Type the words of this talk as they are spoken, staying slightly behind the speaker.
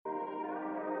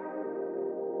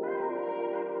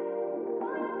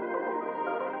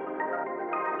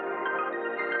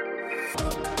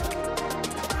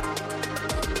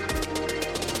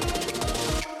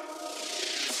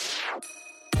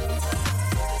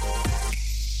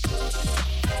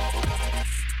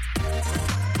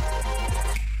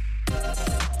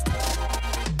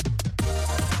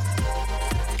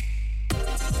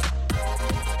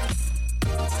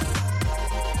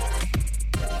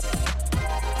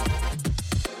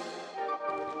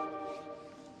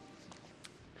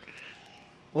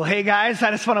Well, hey guys,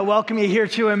 I just want to welcome you here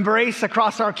to Embrace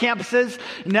across our campuses,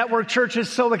 Network Churches.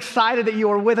 So excited that you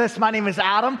are with us. My name is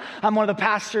Adam. I'm one of the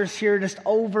pastors here, just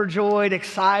overjoyed,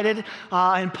 excited,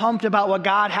 and pumped about what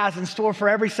God has in store for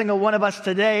every single one of us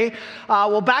today.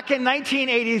 Back in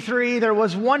 1983, there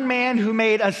was one man who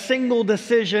made a single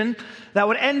decision that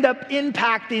would end up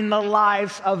impacting the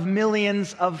lives of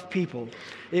millions of people.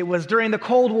 It was during the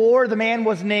Cold War. The man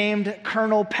was named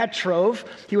Colonel Petrov.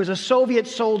 He was a Soviet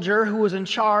soldier who was in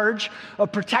charge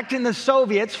of protecting the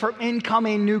Soviets from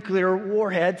incoming nuclear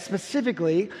warheads.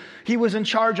 Specifically, he was in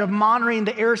charge of monitoring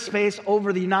the airspace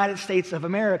over the United States of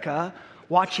America,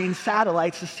 watching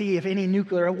satellites to see if any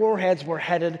nuclear warheads were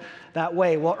headed that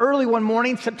way. Well, early one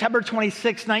morning, September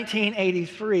 26,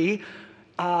 1983,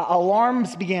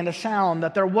 alarms began to sound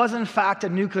that there was, in fact, a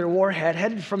nuclear warhead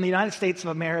headed from the United States of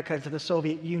America to the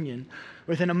Soviet Union.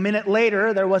 Within a minute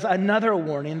later, there was another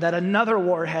warning that another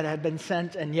warhead had been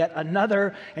sent, and yet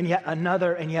another, and yet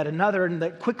another, and yet another, and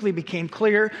it quickly became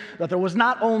clear that there was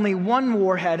not only one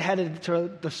warhead headed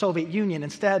to the Soviet Union.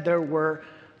 Instead, there were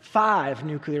 5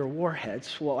 nuclear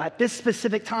warheads. Well, at this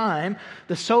specific time,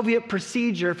 the Soviet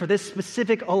procedure for this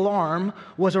specific alarm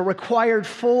was a required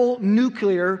full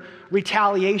nuclear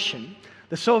retaliation.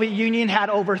 The Soviet Union had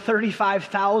over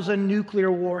 35,000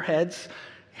 nuclear warheads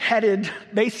headed,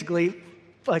 basically,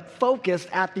 focused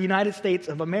at the United States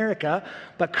of America,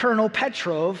 but Colonel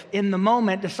Petrov, in the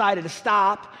moment, decided to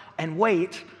stop and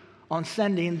wait on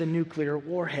sending the nuclear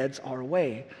warheads our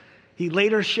way. He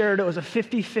later shared it was a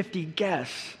 50-50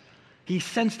 guess. He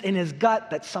sensed in his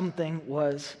gut that something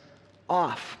was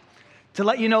off. To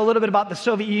let you know a little bit about the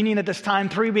Soviet Union at this time,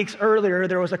 3 weeks earlier,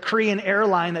 there was a Korean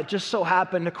airline that just so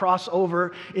happened to cross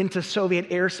over into Soviet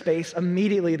airspace.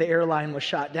 Immediately, the airline was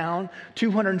shot down.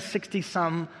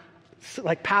 260-some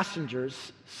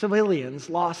passengers, civilians,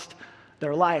 lost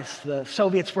their lives. The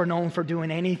Soviets were known for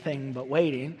doing anything but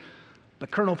waiting. But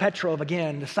Colonel Petrov,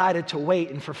 again, decided to wait,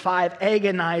 and for 5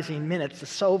 agonizing minutes, the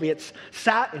Soviets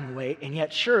sat and wait, and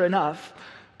yet, sure enough,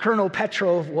 Colonel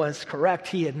Petrov was correct.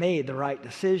 He had made the right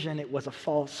decision. It was a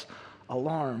false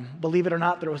alarm. Believe it or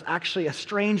not, there was actually a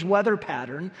strange weather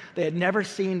pattern they had never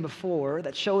seen before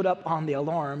that showed up on the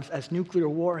alarms as nuclear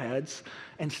warheads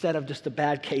instead of just a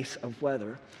bad case of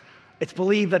weather. It's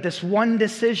believed that this one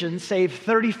decision saved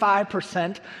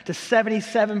 35% to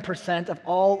 77% of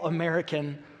all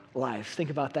American lives. Think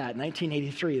about that.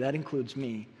 1983, that includes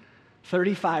me.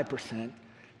 35%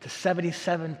 to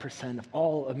 77% of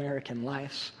all American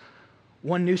lives.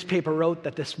 One newspaper wrote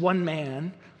that this one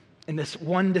man and this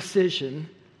one decision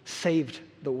saved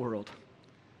the world.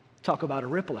 Talk about a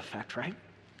ripple effect, right?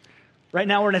 Right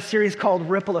now we're in a series called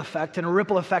Ripple Effect, and a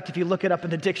ripple effect, if you look it up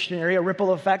in the dictionary, a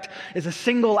ripple effect is a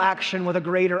single action with a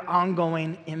greater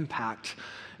ongoing impact.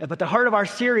 But the heart of our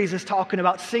series is talking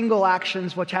about single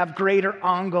actions which have greater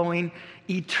ongoing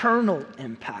eternal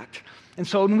impact. And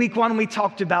so in week 1, we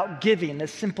talked about giving, the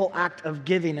simple act of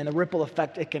giving and the ripple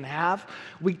effect it can have.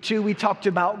 Week 2, we talked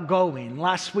about going.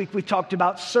 Last week, we talked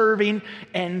about serving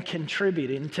and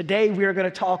contributing. Today, we are going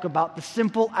to talk about the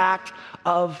simple act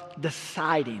of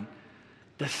deciding.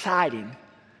 Deciding.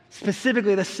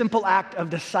 Specifically, the simple act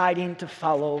of deciding to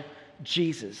follow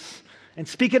Jesus. And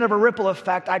speaking of a ripple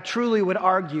effect, I truly would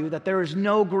argue that there is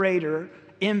no greater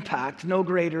impact, no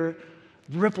greater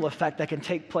ripple effect that can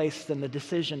take place than the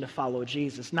decision to follow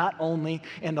Jesus, not only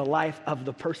in the life of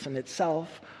the person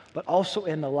itself, but also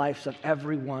in the lives of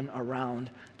everyone around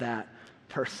that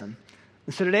person.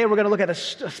 And so today we're going to look at a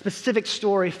specific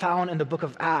story found in the book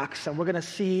of Acts, and we're going to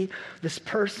see this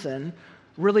person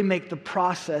really make the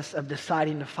process of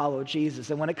deciding to follow Jesus.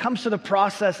 And when it comes to the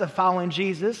process of following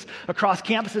Jesus across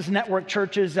campuses, network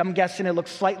churches, I'm guessing it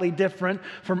looks slightly different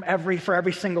for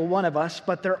every single one of us,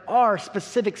 but there are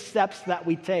specific steps that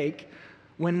we take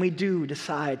when we do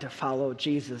decide to follow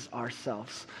Jesus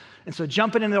ourselves. And so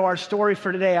jumping into our story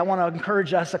for today, I want to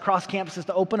encourage us across campuses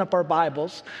to open up our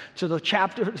Bibles to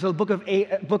the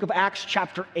book of Acts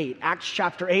chapter 8. Acts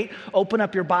chapter 8, open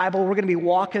up your Bible. We're going to be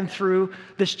walking through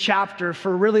this chapter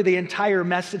for really the entire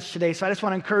message today. So I just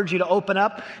want to encourage you to open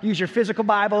up, use your physical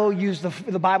Bible, use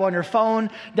the Bible on your phone,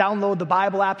 download the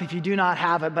Bible app if you do not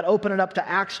have it, but open it up to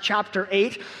Acts chapter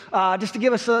 8, just to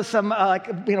give us some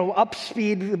up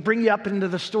speed, bring you up into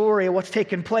the story of what's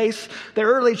taking place. The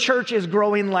early church is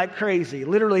growing like like crazy.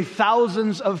 Literally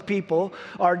thousands of people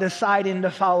are deciding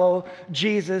to follow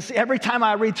Jesus. Every time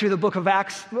I read through the book of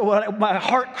Acts, what my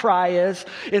heart cry is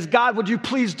God, would you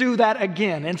please do that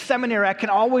again? In seminary, I can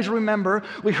always remember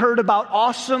we heard about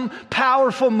awesome,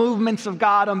 powerful movements of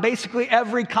God on basically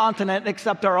every continent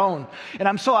except our own. And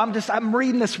I'm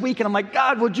reading this week and I'm like,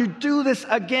 God, would you do this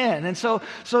again? And so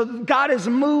God is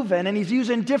moving and he's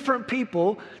using different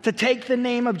people to take the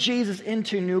name of Jesus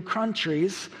into new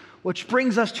countries, which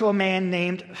brings us to a man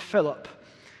named Philip.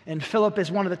 And Philip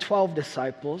is one of the 12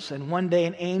 disciples. And one day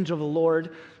an angel of the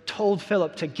Lord told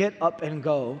Philip to get up and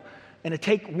go and to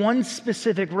take one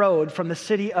specific road from the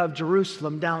city of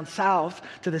Jerusalem down south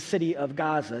to the city of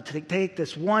Gaza, to take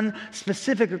this one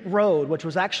specific road, which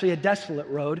was actually a desolate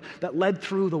road that led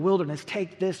through the wilderness,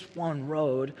 take this one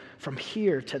road from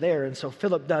here to there. And so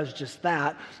Philip does just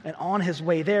that. And on his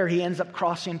way there, he ends up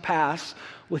crossing paths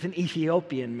with an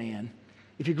Ethiopian man.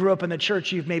 If you grew up in the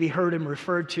church, you've maybe heard him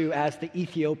referred to as the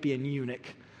Ethiopian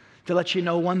eunuch. To let you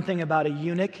know one thing about a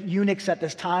eunuch, eunuchs at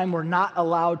this time were not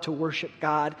allowed to worship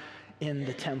God in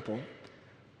the temple.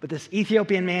 But this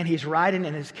Ethiopian man, he's riding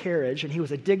in his carriage, and he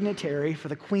was a dignitary for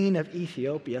the queen of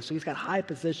Ethiopia, so he's got high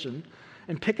position.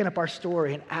 And picking up our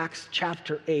story in Acts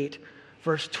chapter 8,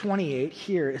 verse 28,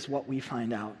 here is what we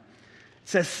find out. It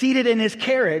says, seated in his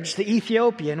carriage, the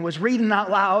Ethiopian was reading out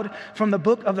loud from the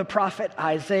book of the prophet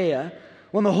Isaiah,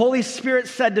 when the Holy Spirit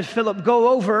said to Philip, go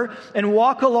over and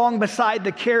walk along beside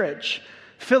the carriage.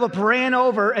 Philip ran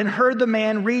over and heard the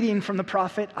man reading from the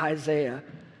prophet Isaiah.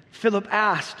 Philip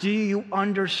asked, do you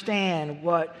understand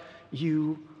what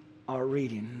you are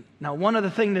reading? Now, one other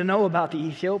thing to know about the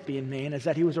Ethiopian man is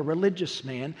that he was a religious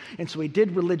man, and so he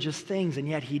did religious things, and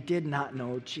yet he did not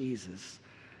know Jesus.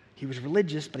 He was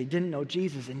religious, but he didn't know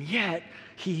Jesus, and yet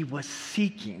he was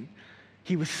seeking.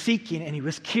 He was seeking, and he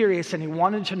was curious, and he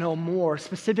wanted to know more.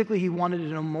 Specifically, he wanted to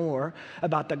know more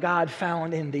about the God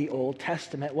found in the Old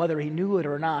Testament. Whether he knew it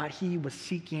or not, he was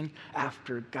seeking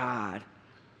after God.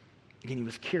 Again, he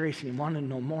was curious and he wanted to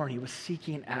know more, and he was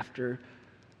seeking after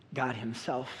God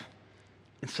himself.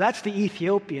 And so that's the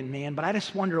Ethiopian man, but I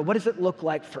just wonder, what does it look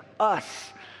like for us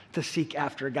to seek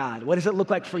after God? What does it look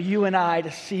like for you and I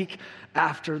to seek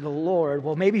after the Lord?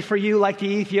 Well, maybe for you, like the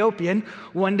Ethiopian,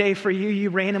 one day for you, you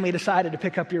randomly decided to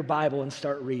pick up your Bible and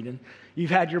start reading.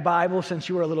 You've had your Bible since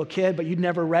you were a little kid, but you'd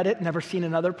never read it, never seen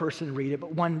another person read it.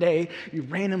 But one day, you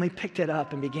randomly picked it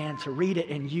up and began to read it,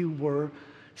 and you were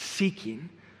seeking.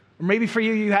 Or maybe for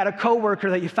you, you had a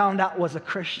coworker that you found out was a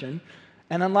Christian.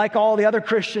 And unlike all the other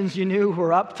Christians you knew who were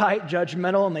uptight,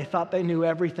 judgmental, and they thought they knew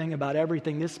everything about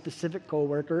everything, this specific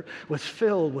coworker was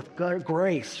filled with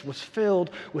grace, was filled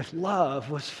with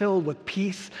love, was filled with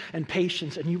peace and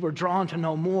patience, and you were drawn to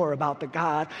know more about the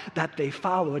God that they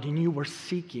followed, and you were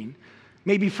seeking.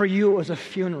 Maybe for you, it was a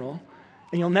funeral,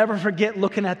 and you'll never forget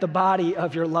looking at the body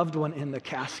of your loved one in the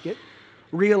casket,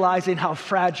 realizing how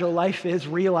fragile life is,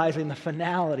 realizing the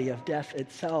finality of death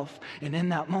itself. And in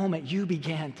that moment, you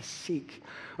began to seek.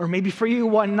 Or maybe for you,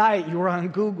 one night, you were on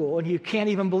Google and you can't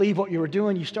even believe what you were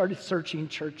doing. You started searching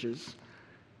churches.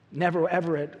 Never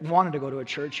ever wanted to go to a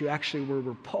church. You actually were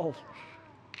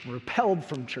repelled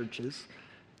from churches.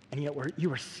 And yet you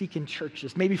were seeking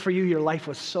churches. Maybe for you, your life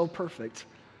was so perfect.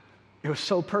 It was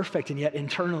so perfect, and yet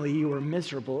internally you were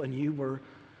miserable and you were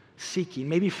seeking.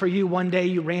 Maybe for you, one day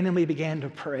you randomly began to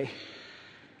pray.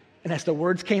 And as the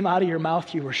words came out of your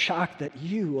mouth, you were shocked that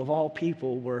you, of all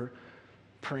people, were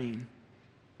praying.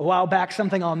 A while back,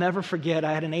 something I'll never forget,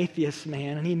 I had an atheist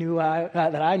man, and he knew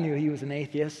that I knew he was an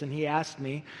atheist, and he asked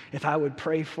me if I would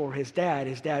pray for his dad.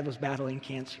 His dad was battling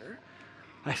cancer.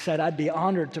 I said I'd be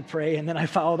honored to pray, and then I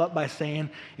followed up by saying,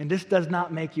 and this does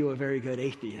not make you a very good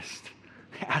atheist,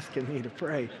 asking me to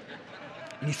pray.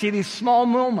 And you see these small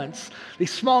moments,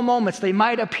 they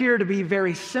might appear to be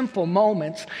very simple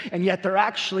moments, and yet they're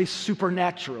actually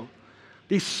supernatural.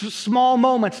 These small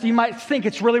moments, you might think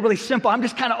it's really, really simple. I'm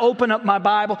just kind of open up my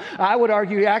Bible. I would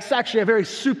argue it's actually a very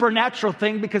supernatural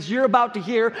thing because you're about to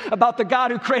hear about the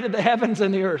God who created the heavens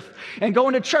and the earth. And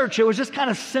going to church, it was just kind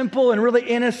of simple and really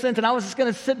innocent, and I was just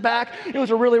going to sit back. It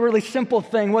was a really, really simple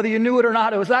thing. Whether you knew it or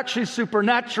not, it was actually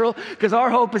supernatural because our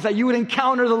hope is that you would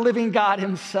encounter the living God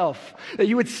himself, that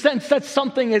you would sense that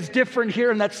something is different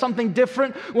here, and that something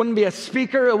different wouldn't be a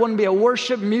speaker, it wouldn't be a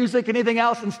worship, music, anything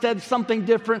else. Instead, something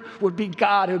different would be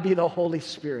God, it would be the Holy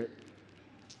Spirit.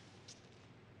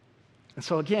 And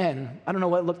so again, I don't know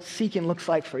what seeking looks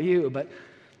like for you, but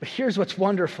here's what's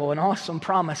wonderful, an awesome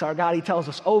promise. Our God, he tells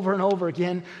us over and over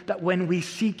again that when we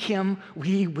seek him,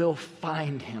 we will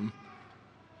find him.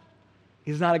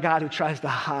 He's not a God who tries to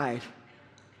hide.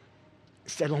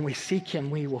 Instead, when we seek him,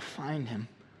 we will find him.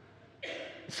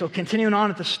 So continuing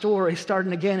on at the story,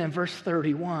 starting again in verse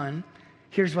 31,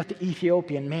 here's what the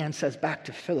Ethiopian man says back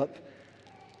to Philip.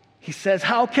 He says,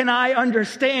 "How can I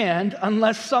understand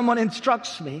unless someone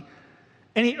instructs me?"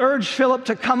 And he urged Philip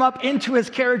to come up into his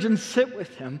carriage and sit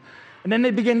with him. And then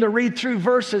they begin to read through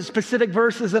verses, specific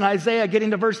verses in Isaiah.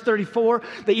 Getting to verse 34,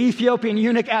 the Ethiopian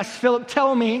eunuch asked Philip,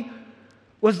 "Tell me,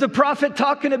 was the prophet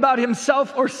talking about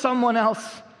himself or someone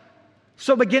else?"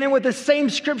 So beginning with the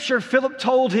same scripture, Philip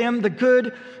told him the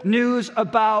good news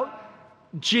about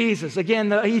Jesus. Again,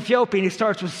 the Ethiopian, he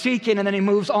starts with seeking and then he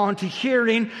moves on to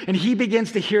hearing, and he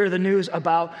begins to hear the news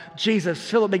about Jesus.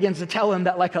 Philip begins to tell him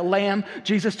that like a lamb,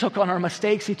 Jesus took on our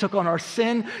mistakes, he took on our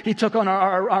sin, he took on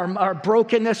our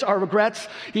brokenness, our regrets.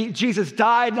 Jesus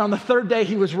died, and on the third day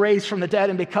he was raised from the dead,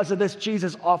 and because of this,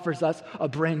 Jesus offers us a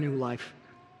brand new life.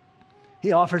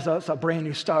 He offers us a brand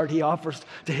new start. He offers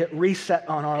to hit reset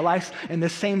on our lives. And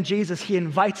this same Jesus, he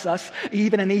invites us,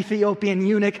 even an Ethiopian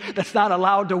eunuch that's not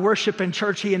allowed to worship in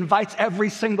church, he invites every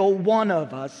single one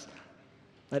of us,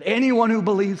 that anyone who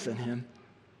believes in him,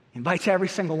 invites every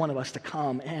single one of us to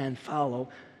come and follow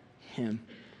him.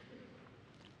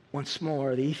 Once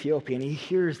more, the Ethiopian, he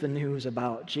hears the news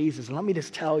about Jesus. And let me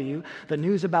just tell you, the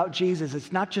news about Jesus,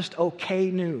 it's not just okay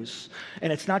news.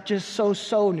 And it's not just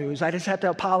so-so news. I just have to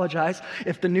apologize.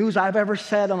 If the news I've ever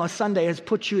said on a Sunday has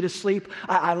put you to sleep,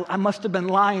 I must have been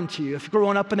lying to you. If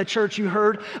growing up in the church you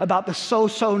heard about the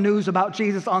so-so news about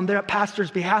Jesus on their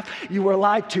pastor's behalf, you were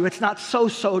lied to. It's not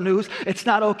so-so news. It's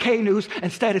not okay news.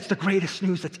 Instead, it's the greatest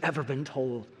news that's ever been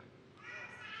told.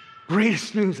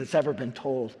 Greatest news that's ever been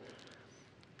told.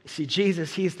 You see,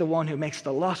 Jesus, he's the one who makes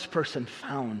the lost person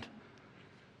found.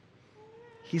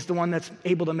 He's the one that's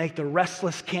able to make the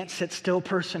restless, can't sit still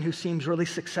person who seems really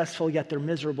successful, yet they're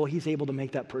miserable. He's able to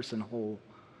make that person whole.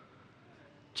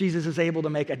 Jesus is able to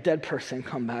make a dead person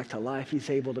come back to life. He's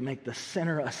able to make the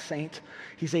sinner a saint.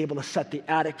 He's able to set the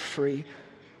addict free.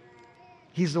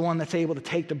 He's the one that's able to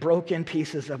take the broken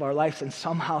pieces of our lives and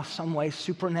somehow, some way,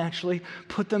 supernaturally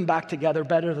put them back together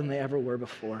better than they ever were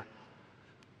before.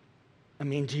 I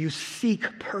mean, do you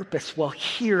seek purpose? Well,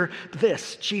 hear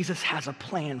this. Jesus has a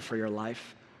plan for your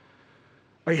life.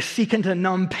 Are you seeking to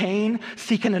numb pain,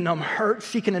 seeking to numb hurt,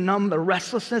 seeking to numb the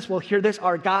restlessness? Well, hear this.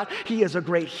 Our God, he is a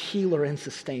great healer and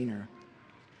sustainer.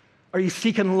 Are you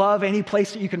seeking love any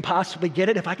place that you can possibly get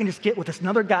it? If I can just get with this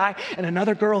another guy and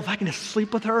another girl, if I can just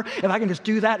sleep with her, if I can just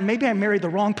do that, and maybe I married the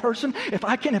wrong person, if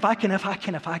I can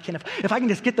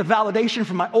just get the validation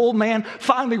from my old man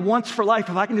finally once for life,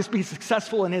 if I can just be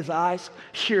successful in his eyes,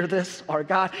 hear this, our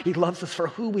God, he loves us for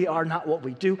who we are, not what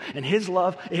we do, and his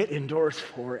love, it endures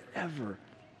forever.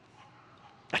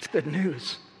 That's good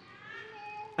news.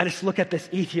 I just look at this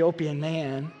Ethiopian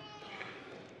man,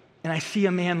 and I see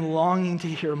a man longing to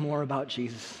hear more about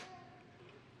Jesus.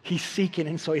 He's seeking,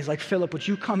 and so he's like, "Philip, would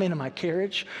you come into my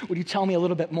carriage? Would you tell me a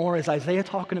little bit more? Is Isaiah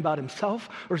talking about himself,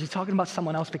 or is he talking about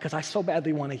someone else? Because I so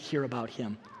badly want to hear about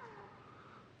him."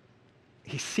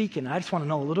 He's seeking. I just want to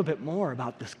know a little bit more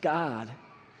about this God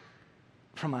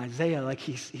from Isaiah. Like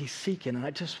he's seeking, and I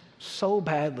just so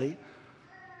badly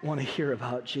want to hear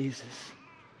about Jesus.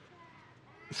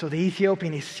 So the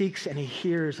Ethiopian, he seeks and he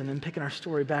hears, and then picking our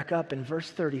story back up in verse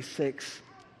 36,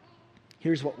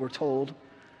 here's what we're told.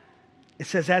 It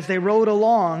says, as they rode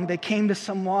along, they came to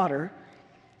some water,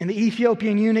 and the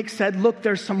Ethiopian eunuch said, "Look,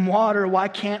 there's some water. Why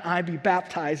can't I be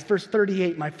baptized?" Verse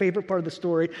 38, my favorite part of the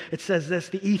story, it says this,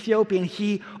 the Ethiopian,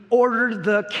 he ordered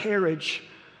the carriage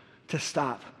to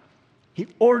stop. He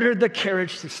ordered the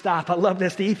carriage to stop. I love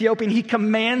this. The Ethiopian, he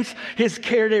commands his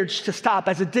carriage to stop.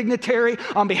 As a dignitary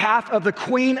on behalf of the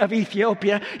Queen of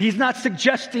Ethiopia, he's not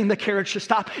suggesting the carriage to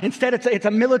stop. Instead, it's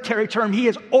a military term. He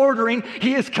is ordering,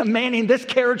 he is commanding this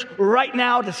carriage right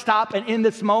now to stop. And in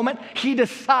this moment, he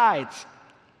decides.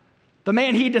 The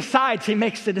man, he decides, he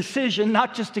makes the decision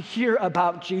not just to hear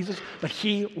about Jesus, but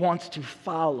he wants to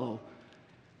follow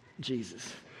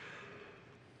Jesus.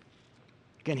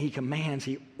 Again, he commands,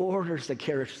 he orders the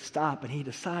carriage to stop, and he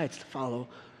decides to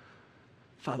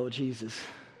follow Jesus.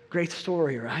 Great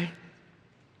story, right?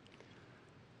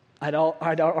 I'd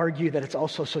argue that it's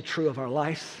also so true of our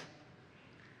lives.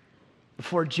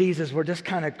 Before Jesus, we're just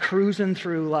kind of cruising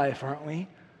through life, aren't we?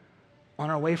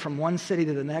 On our way from one city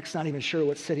to the next, not even sure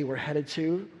what city we're headed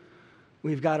to.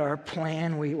 We've got our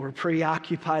plan. We're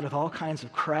preoccupied with all kinds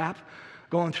of crap.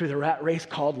 going through the rat race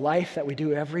called life that we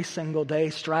do every single day,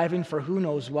 striving for who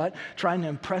knows what, trying to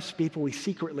impress people we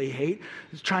secretly hate,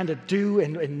 trying to do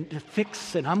and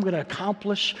fix, and I'm going to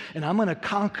accomplish, and I'm going to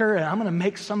conquer, and I'm going to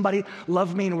make somebody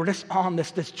love me, and we're just on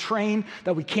this train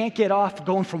that we can't get off,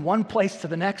 going from one place to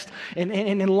the next. And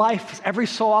in life, every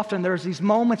so often, there's these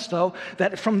moments, though,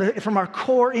 that from our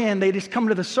core in, they just come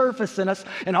to the surface in us,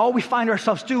 and all we find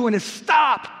ourselves doing is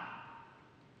stop.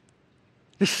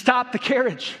 Just stop the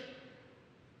carriage.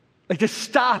 Like, just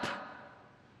stop.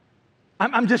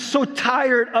 I'm just so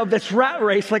tired of this rat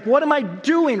race. Like, what am I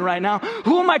doing right now?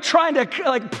 Who am I trying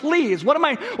to, please? What am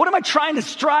I trying to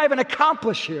strive and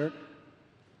accomplish here?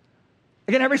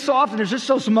 Again, every so often, there's just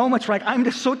those moments where, I'm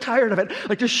just so tired of it.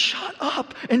 Like, just shut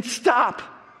up and stop.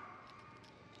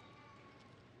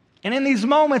 And in these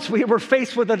moments, we're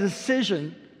faced with a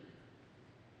decision.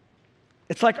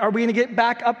 It's like, are we going to get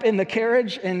back up in the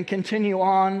carriage and continue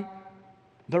on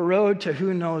the road to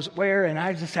who knows where? And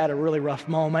I just had a really rough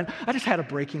moment. I just had a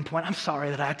breaking point. I'm sorry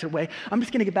that I acted away. I'm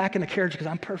just going to get back in the carriage because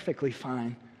I'm perfectly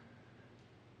fine.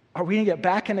 Are we going to get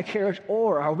back in the carriage,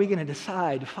 or are we going to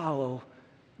decide to follow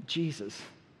Jesus?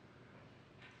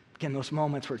 Again, those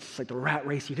moments where it's like the rat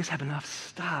race, you just have enough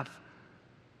stuff.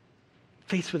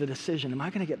 Faced with a decision, am I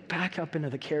going to get back up into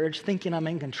the carriage thinking I'm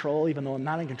in control even though I'm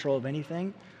not in control of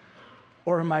anything?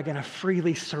 Or am I going to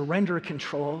freely surrender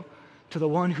control to the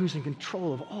one who's in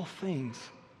control of all things?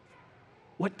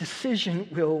 What decision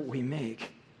will we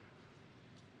make?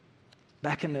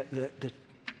 Back in the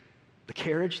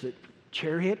carriage, the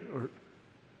chariot, or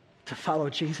to follow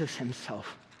Jesus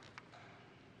himself?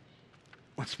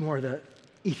 Once more, the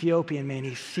Ethiopian man,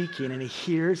 he's seeking, and he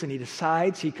hears, and he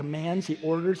decides, he commands, he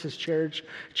orders his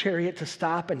chariot to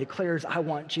stop and declares, I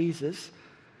want Jesus.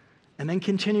 And then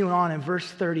continuing on in verse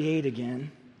 38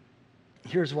 again,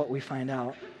 here's what we find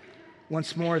out.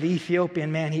 Once more, the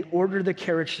Ethiopian man, he ordered the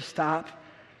carriage to stop,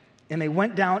 and they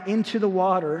went down into the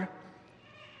water,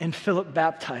 and Philip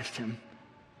baptized him.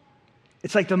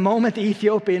 It's like the moment the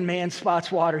Ethiopian man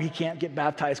spots water, he can't get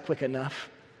baptized quick enough.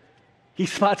 He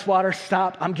spots water,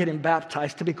 stop, I'm getting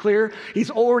baptized. To be clear,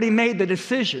 he's already made the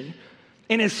decision.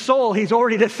 In his soul, he's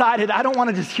already decided, I don't want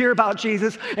to just hear about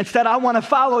Jesus. Instead, I want to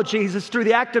follow Jesus. Through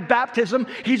the act of baptism,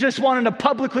 he just wanted to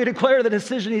publicly declare the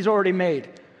decision he's already made.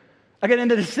 Again,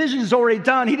 and the decision is already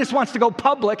done. He just wants to go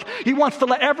public. He wants to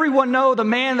let everyone know, the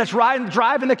man that's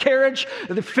driving the carriage,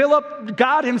 Philip,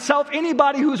 God himself,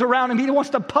 anybody who's around him. He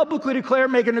wants to publicly declare,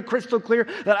 making it crystal clear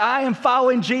that I am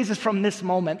following Jesus from this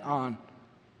moment on.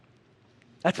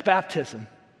 That's baptism.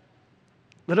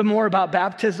 A little more about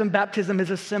baptism. Baptism is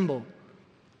a symbol.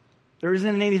 There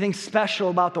isn't anything special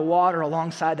about the water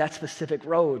alongside that specific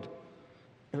road.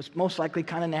 It was most likely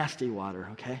kind of nasty water,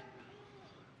 okay?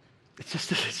 It's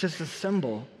just a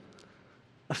symbol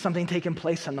of something taking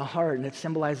place in the heart, and it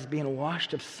symbolizes being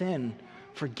washed of sin,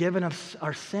 forgiven of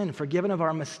our sin, forgiven of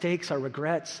our mistakes, our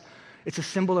regrets. It's a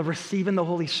symbol of receiving the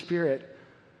Holy Spirit,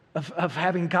 of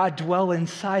having God dwell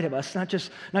inside of us, not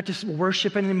just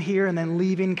worshiping him here and then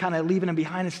leaving him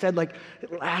behind. Instead, like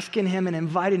asking him and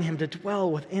inviting him to dwell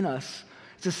within us.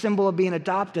 It's a symbol of being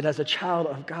adopted as a child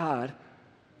of God.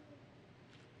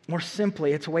 More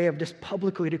simply, it's a way of just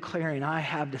publicly declaring, I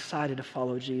have decided to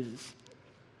follow Jesus.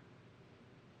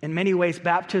 In many ways,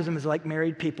 baptism is like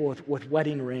married people with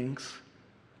wedding rings.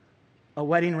 A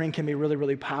wedding ring can be really,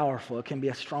 really powerful. It can be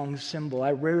a strong symbol.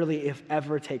 I rarely, if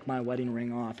ever, take my wedding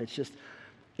ring off. It's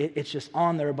just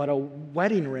on there. But a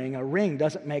wedding ring, a ring,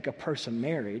 doesn't make a person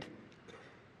married.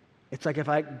 It's like if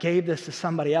I gave this to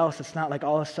somebody else, it's not like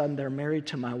all of a sudden they're married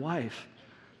to my wife.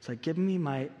 It's like, give me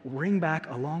my ring back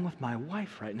along with my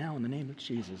wife right now in the name of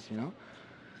Jesus, you know?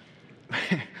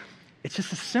 It's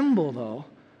just a symbol, though,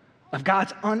 of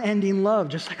God's unending love,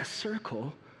 just like a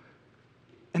circle.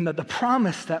 And the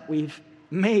promise that we've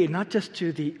made, not just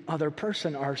to the other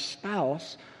person, our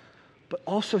spouse, but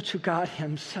also to God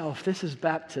himself. This is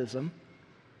baptism.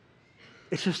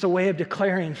 It's just a way of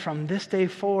declaring from this day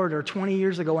forward, or 20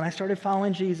 years ago when I started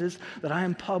following Jesus, that I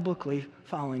am publicly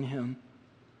following him.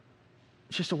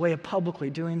 It's just a way of publicly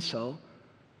doing so.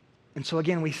 And so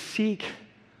again, we seek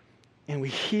and we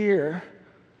hear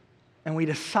and we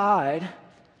decide,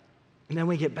 and then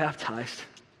we get baptized.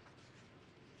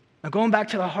 Now, going back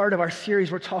to the heart of our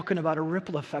series, we're talking about a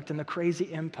ripple effect and the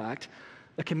crazy impact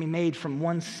that can be made from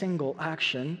one single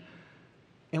action.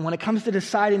 And when it comes to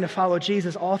deciding to follow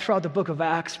Jesus, all throughout the book of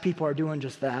Acts, people are doing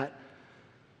just that.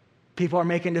 People are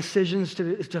making decisions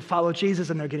to follow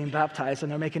Jesus, and they're getting baptized.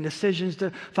 And they're making decisions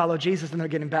to follow Jesus, and they're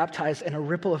getting baptized. And a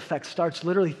ripple effect starts.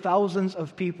 Literally thousands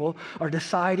of people are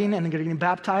deciding, and they're getting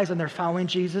baptized, and they're following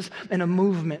Jesus, and a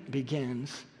movement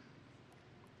begins.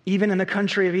 Even in the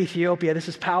country of Ethiopia, this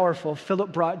is powerful.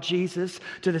 Philip brought Jesus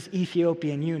to this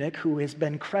Ethiopian eunuch who has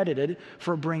been credited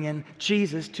for bringing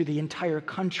Jesus to the entire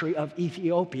country of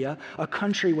Ethiopia, a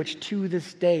country which to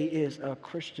this day is a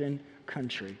Christian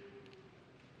country.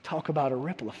 Talk about a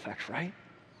ripple effect, right?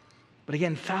 But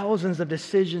again, thousands of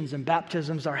decisions and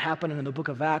baptisms are happening in the book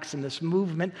of Acts, and this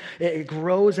movement, it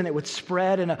grows and it would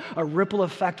spread, and a ripple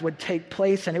effect would take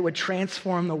place, and it would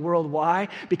transform the world. Why?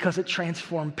 Because it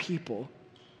transformed people.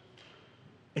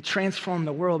 It transformed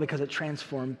the world because it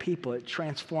transformed people. It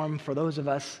transformed, for those of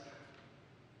us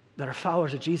that are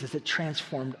followers of Jesus, it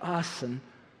transformed us. And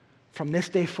from this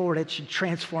day forward, it should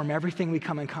transform everything we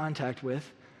come in contact with.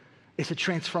 It should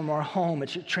transform our home. It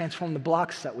should transform the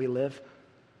blocks that we live,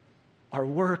 our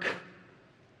work,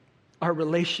 our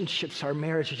relationships, our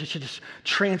marriage. It should just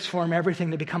transform everything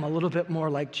to become a little bit more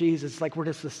like Jesus. Like we're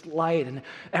just this light, and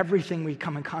everything we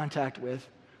come in contact with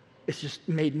is just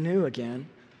made new again.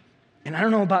 And I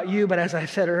don't know about you, but as I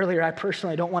said earlier, I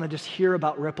personally don't want to just hear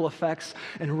about ripple effects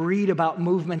and read about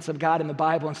movements of God in the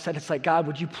Bible. Instead, it's like, God,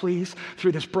 would you please,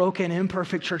 through this broken,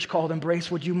 imperfect church called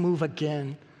Embrace, would you move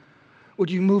again?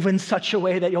 Would you move in such a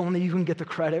way that only you can get the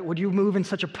credit? Would you move in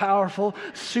such a powerful,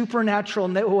 supernatural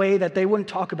way that they wouldn't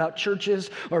talk about churches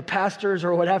or pastors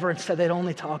or whatever. Instead, they'd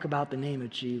only talk about the name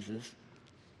of Jesus.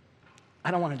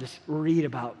 I don't want to just read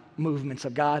about movements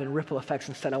of God and ripple effects.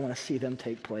 Instead, I want to see them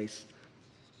take place.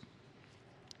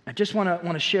 I just want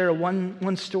to share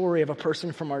one story of a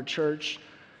person from our church,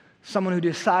 someone who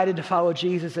decided to follow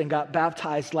Jesus and got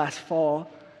baptized last fall,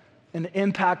 and the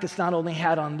impact it's not only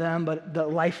had on them, but the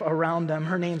life around them.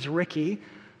 Her name's Ricky.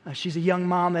 She's a young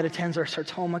mom that attends our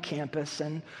Sartoma campus,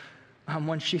 and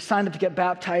when she signed up to get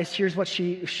baptized, here's what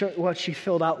she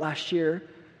filled out last year.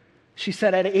 She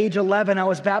said, at age 11, I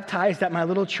was baptized at my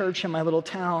little church in my little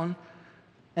town,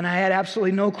 and I had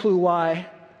absolutely no clue why.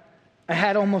 I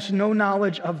had almost no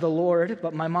knowledge of the Lord,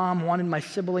 but my mom wanted my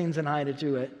siblings and I to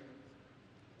do it.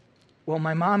 Well,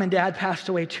 my mom and dad passed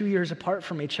away 2 years apart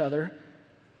from each other.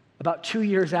 About 2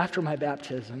 years after my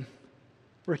baptism,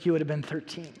 Ricky would have been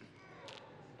 13.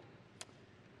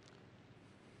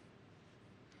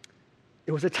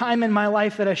 It was a time in my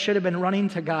life that I should have been running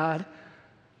to God,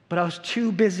 but I was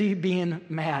too busy being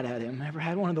mad at him. Ever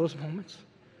had one of those moments?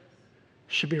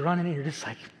 Should be running and you're just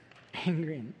like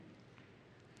angry.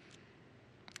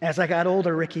 As I got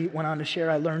older, Ricky went on to share,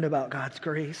 I learned about God's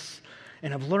grace,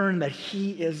 and I've learned that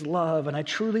He is love, and I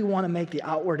truly want to make the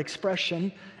outward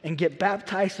expression and get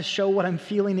baptized to show what I'm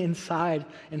feeling inside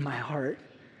in my heart.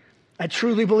 I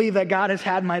truly believe that God has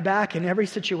had my back in every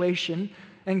situation,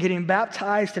 and getting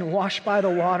baptized and washed by the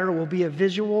water will be a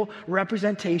visual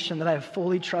representation that I have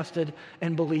fully trusted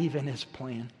and believe in His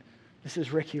plan. This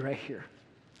is Ricky right here.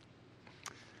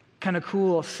 Kind of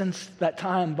cool, since that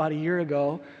time, about a year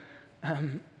ago,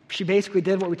 she basically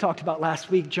did what we talked about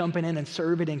last week, jumping in and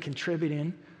serving and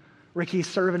contributing. Ricky's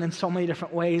serving in so many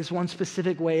different ways. One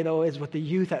specific way, though, is with the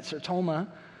youth at Sartoma.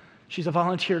 She's a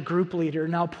volunteer group leader,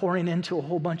 now pouring into a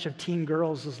whole bunch of teen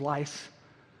girls' lives,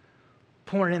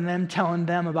 pouring in them, telling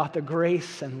them about the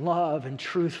grace and love and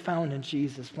truth found in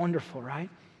Jesus. Wonderful, right?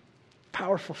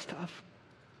 Powerful stuff.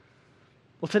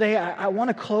 Well, today I want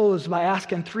to close by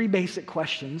asking 3 basic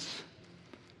questions.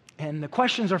 And the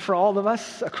questions are for all of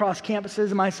us across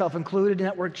campuses, myself included,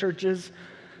 network churches.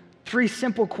 3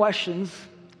 simple questions.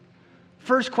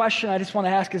 First question I just want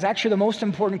to ask is actually the most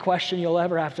important question you'll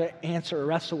ever have to answer or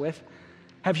wrestle with.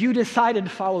 Have you decided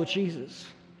to follow Jesus?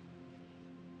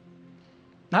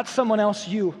 Not someone else,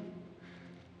 you.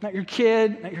 Not your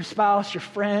kid, not your spouse, your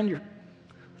friend, your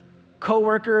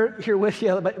coworker here with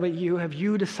you, but you. Have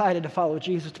you decided to follow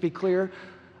Jesus? To be clear,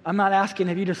 I'm not asking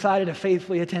have you decided to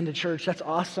faithfully attend a church. That's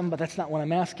awesome, but that's not what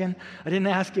I'm asking. I didn't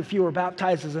ask if you were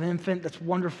baptized as an infant. That's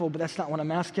wonderful, but that's not what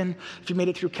I'm asking. If you made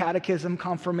it through catechism,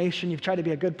 confirmation, you've tried to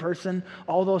be a good person,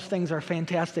 all those things are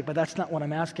fantastic, but that's not what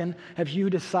I'm asking. Have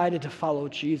you decided to follow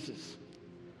Jesus?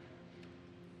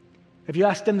 Have you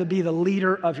asked Him to be the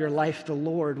leader of your life, the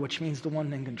Lord, which means the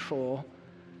one in control?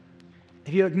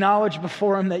 Have you acknowledged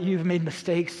before Him that you've made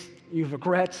mistakes, you have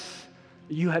regrets,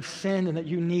 you have sinned, and that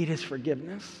you need His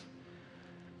forgiveness?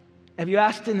 Have you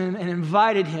asked Him and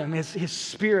invited Him, His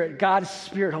Spirit, God's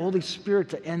Spirit, Holy Spirit,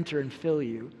 to enter and fill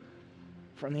you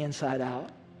from the inside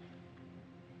out?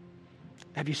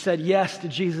 Have you said yes to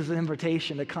Jesus'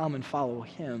 invitation to come and follow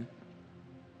Him?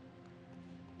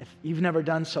 If you've never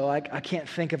done so, I can't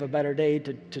think of a better day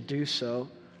to do so.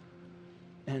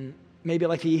 And maybe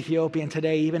like the Ethiopian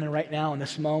today, even right now in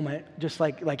this moment, just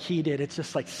like he did, it's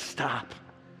just like, stop.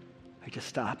 Like, just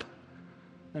stop.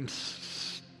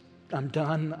 I'm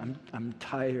done. I'm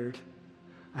tired.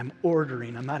 I'm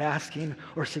ordering. I'm not asking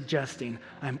or suggesting.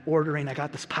 I'm ordering. I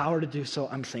got this power to do so.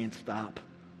 I'm saying stop.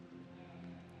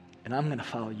 And I'm going to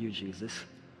follow you, Jesus.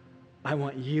 I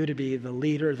want you to be the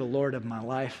leader, the Lord of my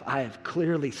life. I have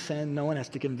clearly sinned. No one has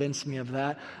to convince me of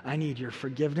that. I need your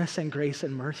forgiveness and grace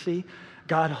and mercy.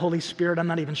 God, Holy Spirit, I'm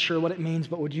not even sure what it means,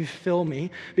 but would you fill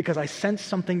me? Because I sense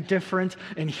something different.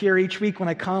 And here each week when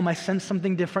I come, I sense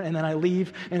something different, and then I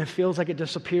leave, and it feels like it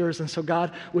disappears. And so,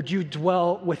 God, would you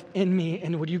dwell within me,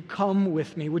 and would you come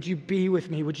with me? Would you be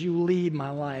with me? Would you lead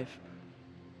my life?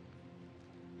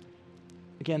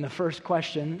 Again, the first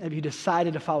question, have you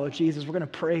decided to follow Jesus? We're going to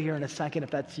pray here in a second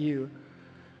if that's you.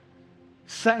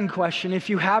 Second question, if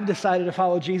you have decided to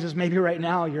follow Jesus, maybe right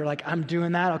now you're like, I'm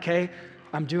doing that, okay?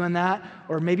 I'm doing that.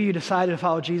 Or maybe you decided to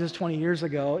follow Jesus 20 years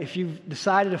ago. If you've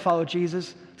decided to follow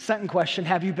Jesus, second question,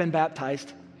 have you been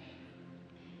baptized?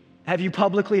 Have you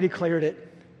publicly declared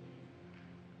it?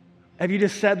 Have you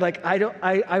just said, like,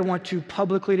 I want to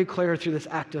publicly declare through this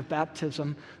act of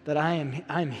baptism that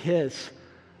I'm His.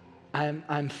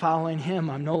 I'm following Him.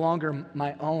 I'm no longer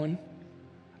my own.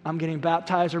 I'm getting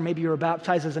baptized, or maybe you were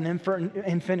baptized as an infant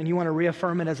and you want to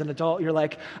reaffirm it as an adult. You're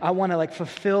like, I want to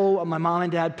fulfill what my mom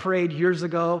and dad prayed years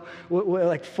ago,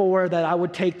 for that I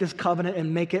would take this covenant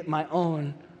and make it my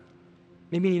own.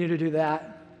 Maybe you need to do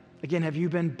that. Again, have you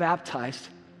been baptized?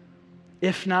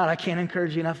 If not, I can't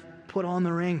encourage you enough. Put on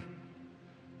the ring.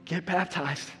 Get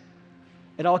baptized.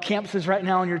 At all campuses right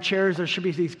now on your chairs, there should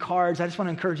be these cards. I just want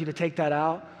to encourage you to take that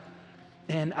out.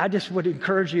 And I just would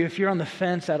encourage you, if you're on the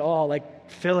fence at all,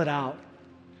 fill it out.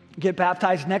 Get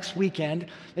baptized. Next weekend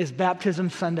is Baptism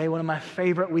Sunday, one of my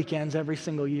favorite weekends every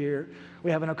single year.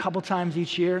 We have it a couple times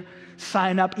each year.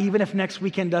 Sign up. Even if next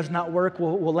weekend does not work,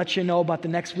 we'll let you know about the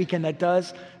next weekend that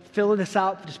does. Fill this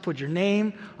out. Just put your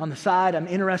name on the side. I'm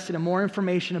interested in more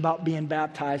information about being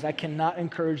baptized. I cannot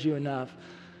encourage you enough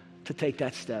to take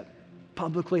that step.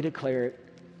 Publicly declare it.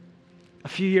 A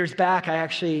few years back, I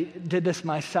actually did this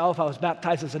myself. I was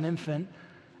baptized as an infant,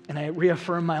 and I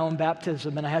reaffirmed my own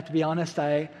baptism. And I have to be honest,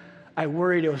 I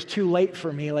worried it was too late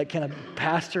for me. Can a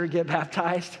pastor get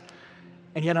baptized?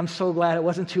 And yet I'm so glad it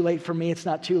wasn't too late for me. It's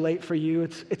not too late for you.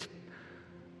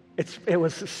 It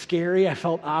was scary. I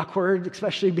felt awkward,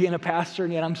 especially being a pastor,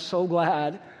 and yet I'm so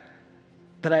glad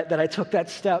that I took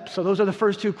that step. So those are the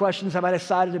first two questions. Have I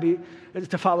decided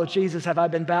to follow Jesus? Have I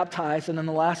been baptized? And then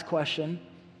the last question,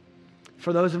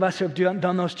 for those of us who have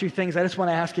done those two things, I just want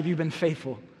to ask, have you been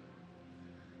faithful?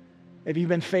 Have you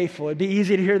been faithful? It'd be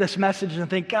easy to hear this message and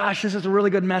think, gosh, this is a really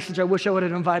good message. I wish I would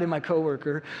have invited my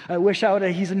coworker. I wish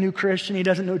he's a new Christian. He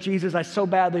doesn't know Jesus. I so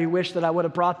badly wish that I would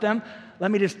have brought them.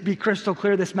 Let me just be crystal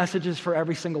clear. This message is for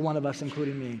every single one of us,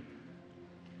 including me.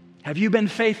 Have you been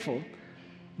faithful? Have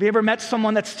you ever met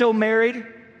someone that's still married?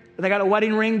 They got a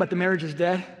wedding ring, but the marriage is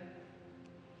dead?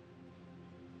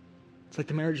 It's like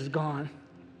the marriage is gone.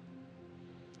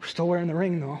 We're still wearing the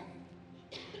ring, though.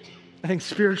 I think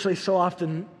spiritually, so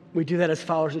often we do that as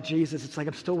followers of Jesus. It's like,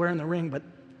 I'm still wearing the ring, but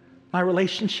my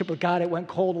relationship with God, it went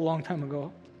cold a long time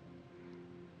ago.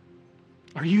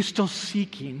 Are you still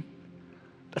seeking?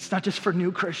 That's not just for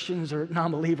new Christians or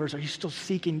non-believers. Are you still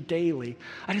seeking daily?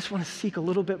 I just want to seek a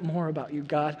little bit more about you,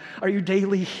 God. Are you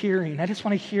daily hearing? I just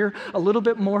want to hear a little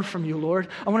bit more from you, Lord.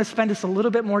 I want to spend just a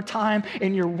little bit more time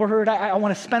in your word. I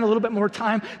want to spend a little bit more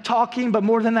time talking, but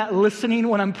more than that, listening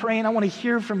when I'm praying. I want to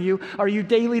hear from you. Are you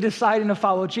daily deciding to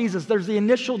follow Jesus? There's the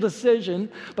initial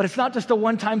decision, but it's not just a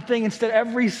one-time thing. Instead,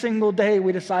 every single day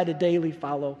we decide to daily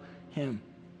follow him.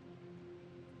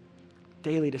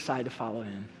 Daily decide to follow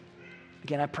him.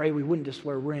 Again, I pray we wouldn't just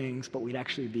wear rings, but we'd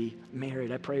actually be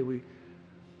married. I pray we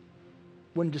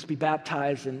wouldn't just be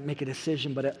baptized and make a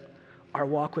decision, but our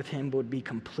walk with him would be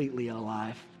completely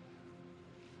alive.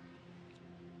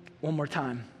 One more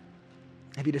time.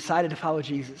 Have you decided to follow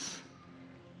Jesus?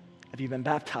 Have you been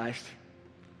baptized?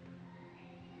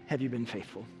 Have you been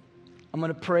faithful? I'm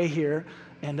going to pray here,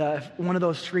 and if one of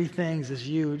those three things is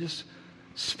you, just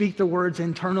speak the words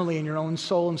internally in your own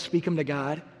soul and speak them to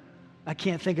God. I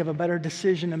can't think of a better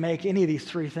decision to make any of these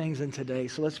three things than today.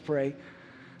 So let's pray.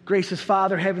 Gracious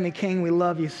Father, Heavenly King, we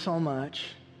love you so much.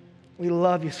 We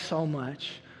love you so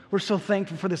much. We're so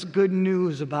thankful for this good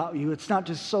news about you. It's not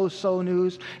just so-so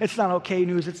news. It's not okay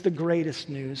news. It's the greatest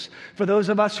news. For those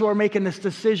of us who are making this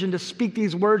decision to speak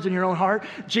these words in your own heart,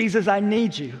 Jesus, I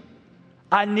need you.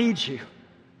 I need you.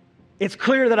 It's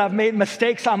clear that I've made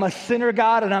mistakes. I'm a sinner,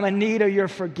 God, and I'm in need of your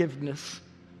forgiveness.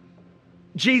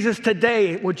 Jesus,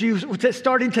 today,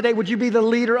 starting today, would you be the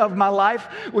leader of my life?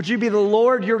 Would you be the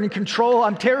Lord? You're in control.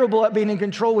 I'm terrible at being in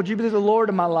control. Would you be the Lord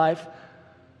of my life?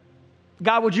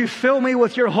 God, would you fill me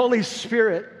with your Holy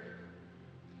Spirit?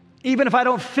 Even if I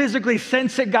don't physically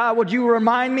sense it, God, would you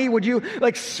remind me? Would you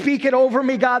speak it over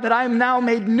me, God, that I am now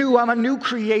made new? I'm a new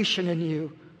creation in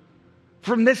you.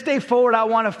 From this day forward, I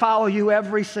want to follow you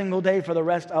every single day for the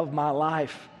rest of my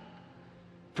life.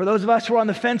 For those of us who are on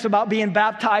the fence about being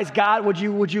baptized, God, would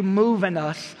you move in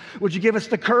us? Would you give us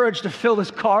the courage to fill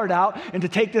this card out and to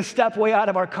take this step way out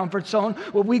of our comfort zone?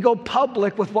 Would we go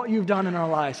public with what you've done in our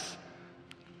lives?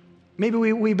 Maybe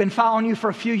we've been following you for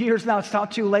a few years now. It's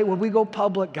not too late. Would we go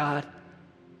public, God?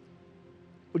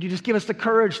 Would you just give us the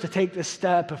courage to take this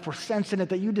step? If we're sensing it,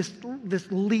 that you just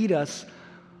lead us,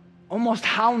 almost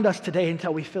hound us today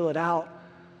until we fill it out.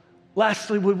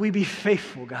 Lastly, would we be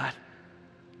faithful, God?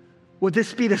 Would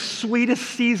this be the sweetest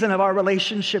season of our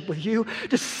relationship with you,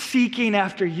 just seeking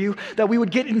after you, that we would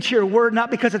get into your word,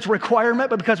 not because it's a requirement,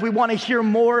 but because we want to hear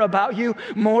more about you,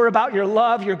 more about your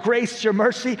love, your grace, your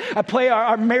mercy. I pray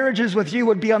our marriages with you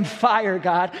would be on fire,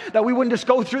 God, that we wouldn't just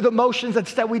go through the motions,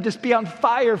 instead we'd just be on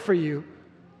fire for you,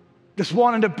 just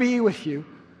wanting to be with you.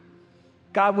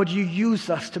 God, would you use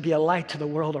us to be a light to the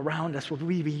world around us? Would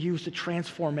we be used to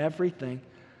transform everything?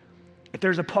 If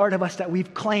there's a part of us that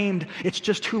we've claimed it's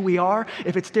just who we are,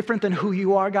 if it's different than who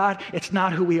you are, God, it's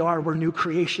not who we are. We're new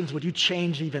creations. Would you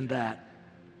change even that?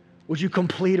 Would you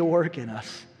complete a work in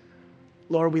us?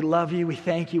 Lord, we love you. We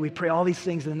thank you. We pray all these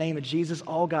things in the name of Jesus.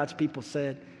 All God's people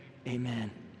said, amen.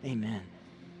 Amen.